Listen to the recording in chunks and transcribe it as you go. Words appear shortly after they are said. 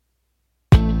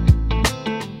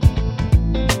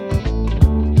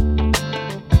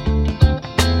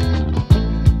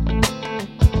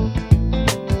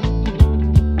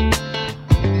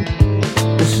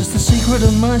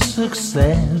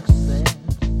success,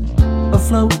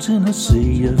 afloat in a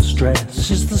sea of stress,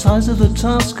 is the size of the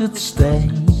task at stake.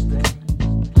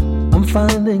 I'm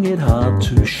finding it hard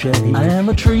to shake. I am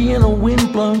a tree in a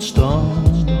wind-blown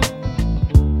storm,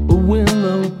 a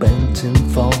willow bent in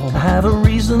form. I have a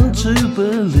reason to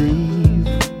believe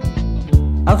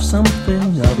I've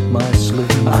something up my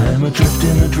sleeve. I am adrift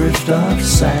in a drift of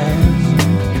sand,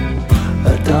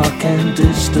 a dark and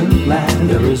distant land.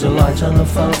 There is a light on a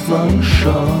far-flung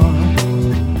shore,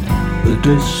 the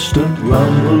distant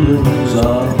rumblings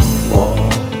of war.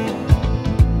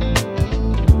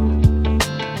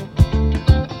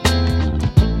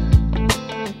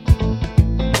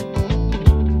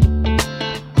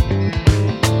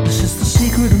 This is the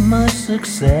secret of my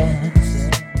success.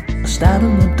 I stand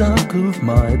in the dark of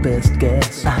my best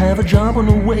guess. I have a job on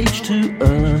a wage to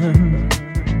earn,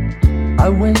 I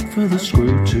wait for the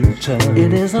screw to turn.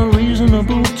 It is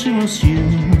unreasonable to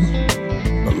assume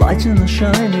the light in the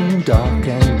shining dark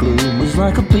and gloom is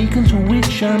like a beacon to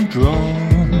which I'm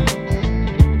drawn,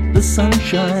 the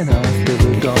sunshine after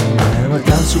the dawn. I am a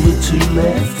dancer with two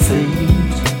left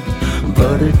feet,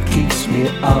 but it keeps me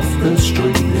off the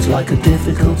street. It's like a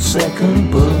difficult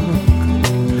second book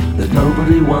that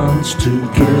nobody wants to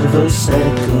give a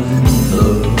second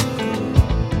look.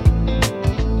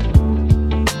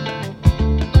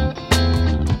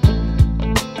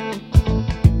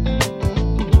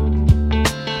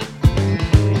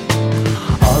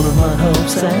 My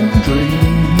hopes and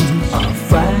dreams are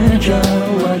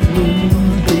fragile like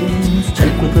moonbeams.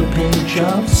 Take with a pinch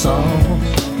of salt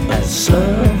as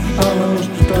surf follows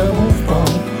double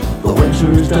fall. The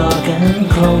winter is dark and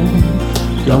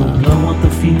cold, don't know what the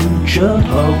future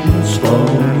holds for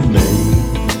me.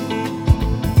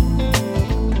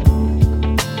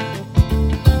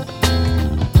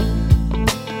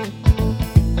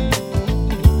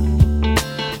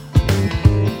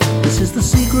 This is the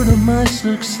secret of my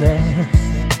success.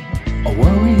 I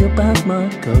worry about my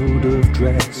code of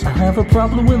dress. I have a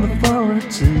problem with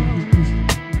authority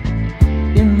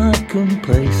in my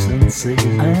complacency.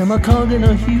 I am a cog in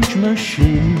a huge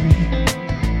machine,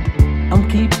 I'm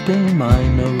keeping my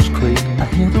nose clean. I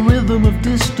hear the rhythm of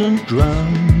distant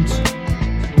drums,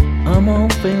 I'm all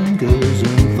fingers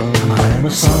and thumbs. I am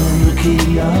a song in the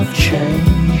key of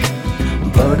change,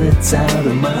 but it's out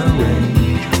of my range.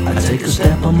 I take a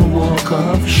step on the walk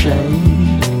of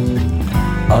shame,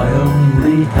 I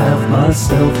only have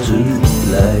myself to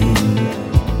blame.